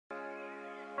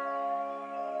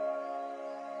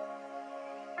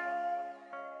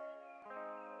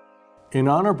In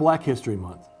honor of Black History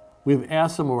Month, we have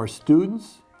asked some of our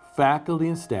students, faculty,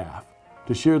 and staff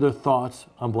to share their thoughts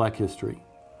on Black history.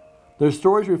 Their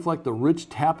stories reflect the rich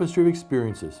tapestry of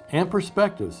experiences and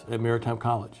perspectives at Maritime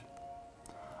College.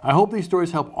 I hope these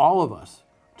stories help all of us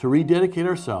to rededicate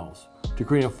ourselves to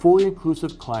create a fully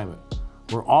inclusive climate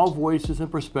where all voices and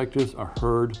perspectives are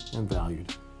heard and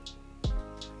valued.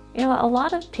 You know, a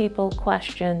lot of people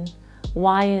question,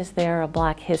 why is there a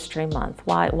Black History Month?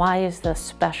 Why is the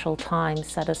special time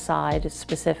set aside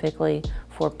specifically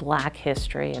for Black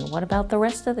history? And what about the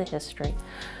rest of the history?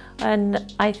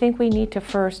 And I think we need to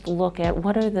first look at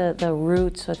what are the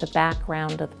roots or the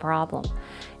background of the problem.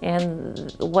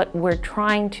 And what we're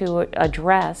trying to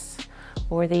address,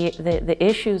 or the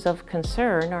issues of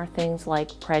concern, are things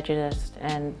like prejudice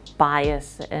and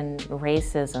bias and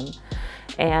racism.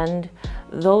 And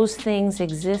those things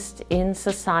exist in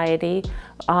society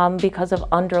because of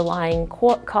underlying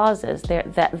causes.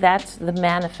 That's the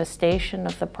manifestation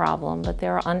of the problem, but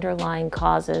there are underlying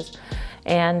causes,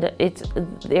 and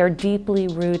they're deeply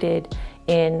rooted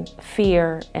in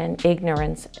fear and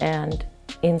ignorance and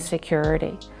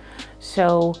insecurity.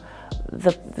 So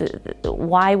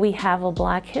why we have a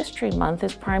Black History Month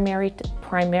is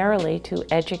primarily to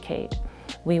educate.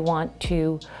 We want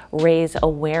to raise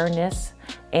awareness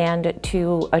and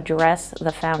to address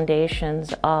the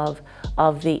foundations of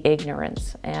the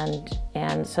ignorance,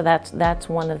 and so that's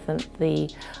one of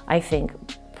the I think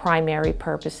primary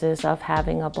purposes of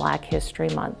having a Black History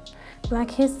Month.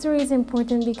 Black history is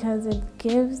important because it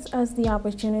gives us the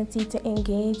opportunity to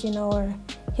engage in our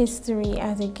history,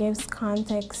 as it gives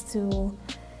context to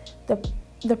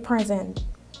the present.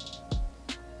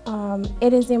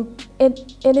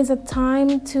 It is a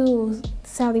time to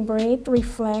celebrate,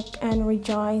 reflect, and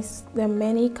rejoice the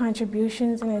many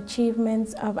contributions and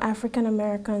achievements of African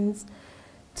Americans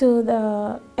to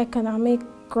the economic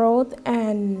growth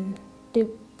and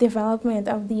development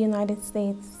of the United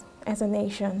States as a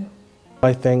nation.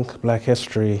 I think Black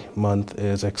History Month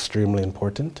is extremely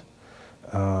important.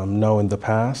 Knowing the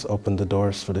past opened the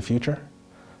doors for the future.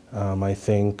 I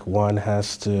think one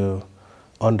has to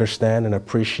understand and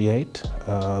appreciate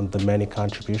the many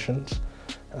contributions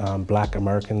Black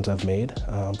Americans have made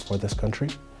for this country.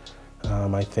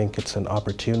 I think it's an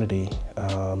opportunity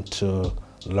to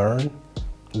learn,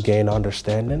 gain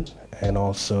understanding, and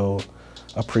also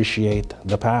appreciate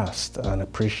the past and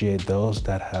appreciate those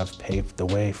that have paved the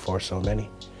way for so many.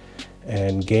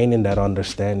 And gaining that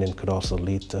understanding could also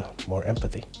lead to more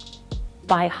empathy.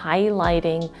 By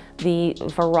highlighting the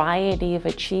variety of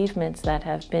achievements that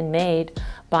have been made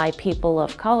by people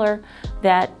of color,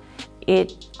 that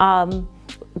it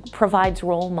provides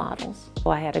role models.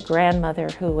 I had a grandmother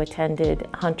who attended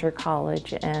Hunter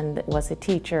College and was a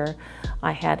teacher.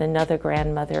 I had another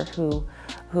grandmother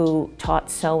who taught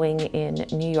sewing in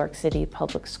New York City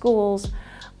public schools,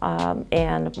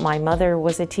 and my mother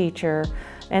was a teacher.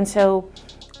 And so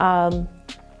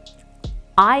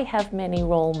I have many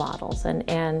role models,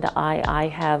 and I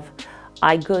have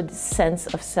a good sense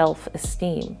of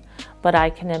self-esteem. But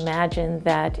I can imagine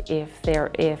that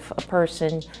if a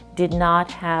person did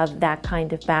not have that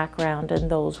kind of background and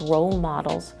those role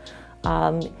models,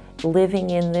 living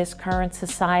in this current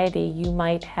society, you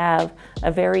might have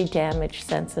a very damaged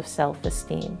sense of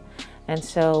self-esteem. And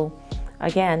so,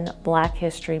 again, Black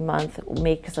History Month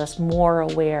makes us more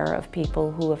aware of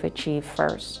people who have achieved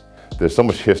first. There's so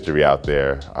much history out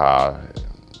there,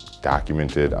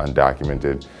 documented,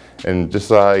 undocumented, and just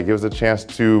it gives a chance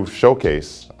to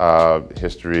showcase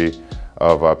history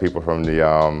of people from the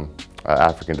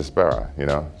African diaspora, you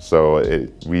know. So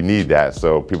we need that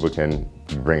so people can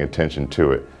bring attention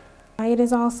to it. It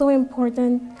is also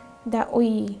important that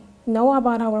we know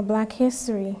about our Black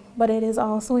history, but it is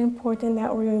also important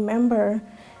that we remember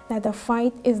that the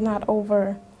fight is not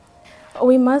over.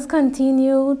 We must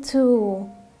continue to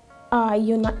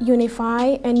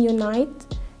unify and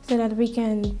unite so that we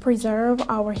can preserve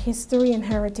our history and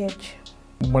heritage.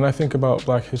 When I think about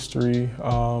Black history,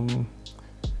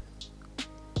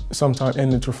 sometimes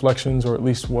in its reflections, or at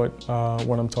least what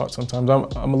I'm taught sometimes,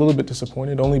 I'm a little bit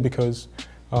disappointed, only because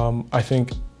I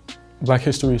think Black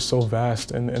history is so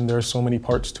vast, and there are so many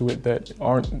parts to it that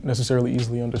aren't necessarily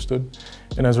easily understood.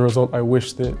 And as a result, I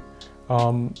wish that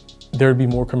there'd be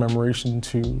more commemoration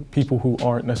to people who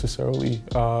aren't necessarily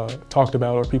talked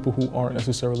about, or people who aren't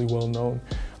necessarily well known,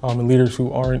 and leaders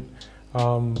who aren't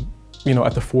you know,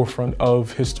 at the forefront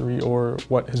of history or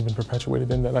what has been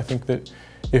perpetuated in that. I think that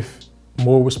if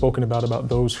more was spoken about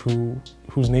those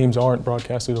whose names aren't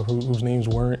broadcasted, or whose names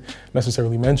weren't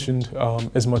necessarily mentioned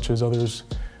as much as others,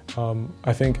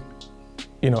 I think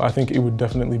I think it would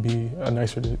definitely be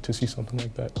nicer to see something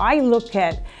like that. I look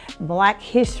at Black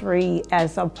history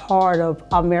as a part of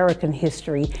American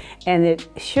history, and it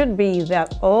should be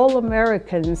that all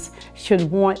Americans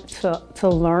should want to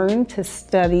learn, to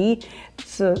study,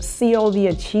 to see all the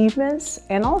achievements,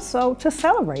 and also to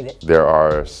celebrate it. There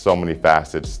are so many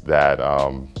facets that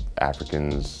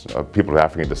people of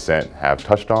African descent have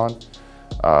touched on.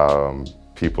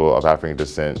 People of African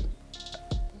descent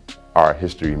are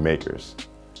history makers.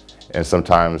 And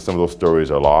sometimes some of those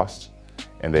stories are lost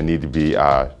and they need to be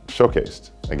showcased.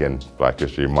 Again, Black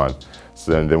History Month.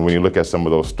 So then when you look at some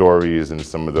of those stories and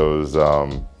some of those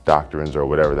doctrines or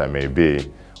whatever that may be,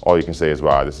 all you can say is,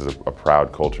 wow, this is a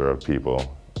proud culture of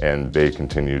people, and they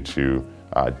continue to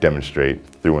demonstrate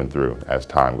through and through as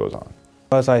time goes on.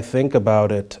 As I think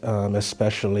about it,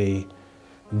 especially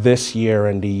this year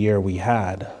and the year we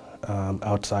had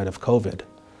outside of COVID,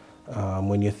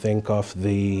 when you think of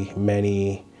the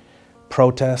many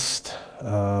protests,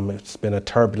 it's been a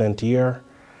turbulent year,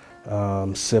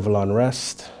 civil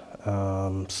unrest,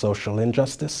 social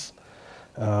injustice.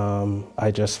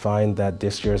 I just find that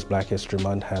this year's Black History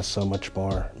Month has so much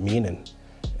more meaning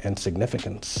and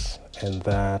significance, and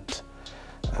that,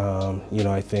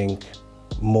 I think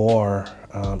more,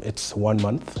 it's 1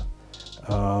 month.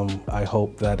 I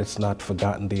hope that it's not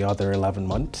forgotten the other 11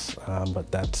 months,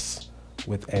 but that's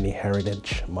with any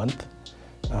heritage month.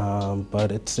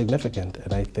 But it's significant,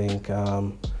 and I think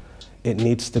it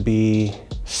needs to be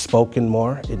spoken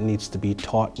more, it needs to be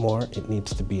taught more, it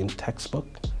needs to be in textbook.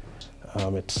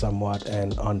 It's somewhat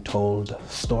an untold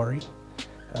story,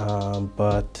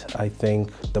 but I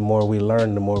think the more we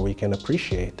learn, the more we can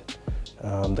appreciate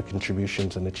the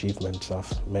contributions and achievements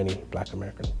of many Black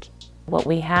Americans. What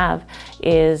we have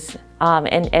is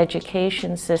an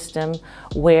education system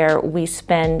where we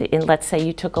spend, let's say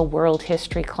you took a world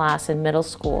history class in middle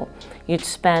school, you'd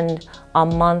spend a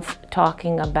month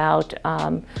talking about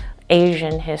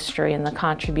Asian history and the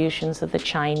contributions of the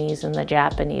Chinese and the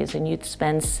Japanese, and you'd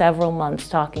spend several months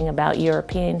talking about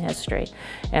European history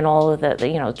and all of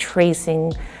the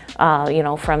tracing,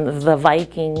 from the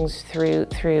Vikings through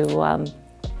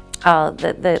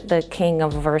the King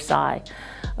of Versailles.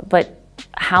 But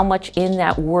how much in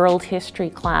that world history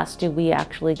class do we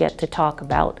actually get to talk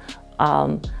about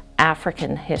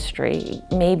African history?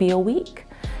 Maybe a week.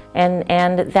 And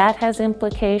that has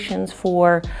implications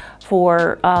for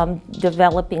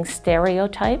developing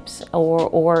stereotypes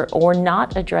or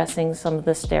not addressing some of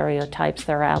the stereotypes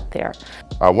that are out there.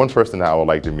 One person that I would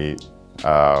like to meet,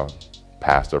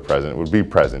 past or present, would be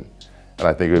present. And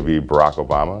I think it would be Barack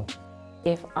Obama.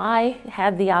 If I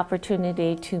had the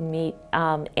opportunity to meet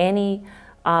any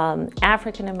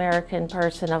African American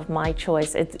person of my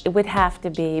choice, it would have to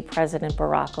be President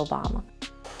Barack Obama.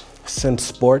 Since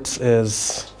sports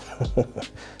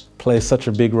plays such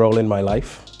a big role in my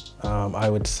life, I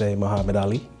would say Muhammad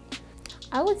Ali.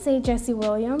 I would say Jesse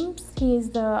Williams. He's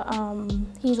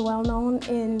well known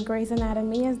in Grey's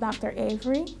Anatomy as Dr.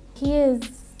 Avery. He is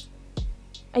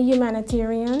a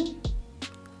humanitarian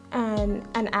and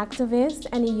an activist,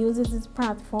 and he uses his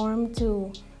platform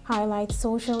to highlight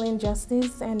social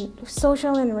injustice and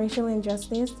social and racial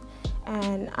injustice,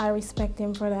 and I respect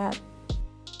him for that.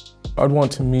 I'd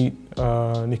want to meet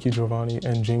Nikki Giovanni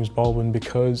and James Baldwin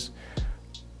because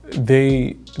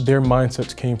their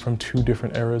mindsets came from two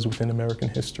different eras within American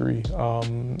history,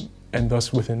 and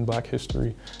thus within Black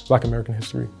American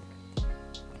history.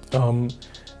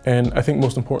 And I think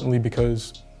most importantly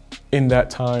because in that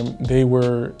time they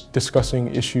were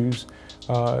discussing issues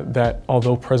that,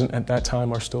 although present at that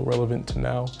time, are still relevant to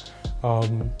now,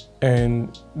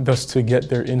 and thus to get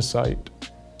their insight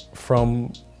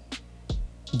from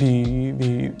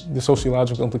the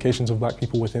sociological implications of Black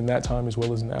people within that time as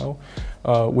well as now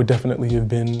would definitely have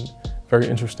been very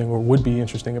interesting, or would be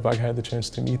interesting if I had the chance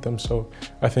to meet them. So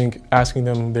I think asking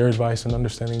them their advice and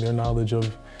understanding their knowledge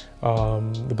of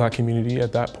the Black community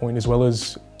at that point, as well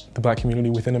as the Black community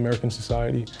within American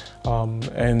society,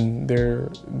 and their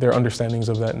understandings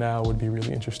of that now would be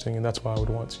really interesting, and that's why I would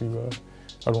want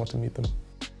to meet them.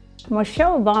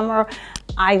 Michelle Obama,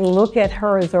 I look at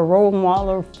her as a role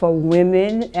model for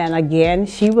women, and again,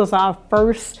 she was our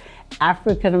first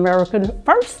African-American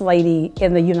First Lady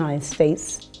in the United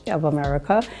States of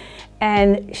America,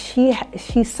 and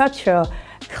she's such a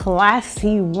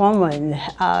classy woman.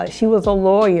 She was a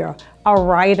lawyer, a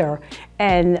writer,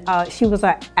 and she was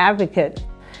an advocate.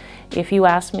 If you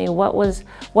ask me what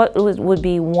would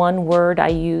be one word I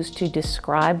use to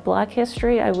describe Black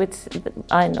history, I would,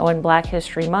 on Black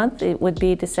History Month, it would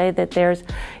be to say that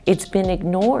it's been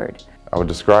ignored. I would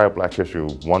describe Black history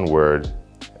with one word,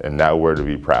 and that word would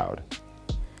be proud.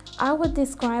 I would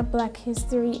describe Black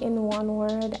history in one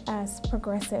word as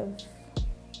progressive.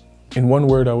 In one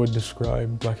word, I would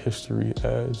describe Black history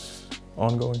as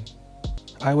ongoing.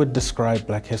 I would describe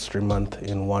Black History Month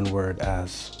in one word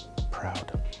as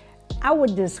proud. I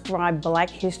would describe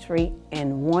Black history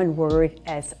in one word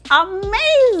as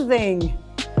amazing.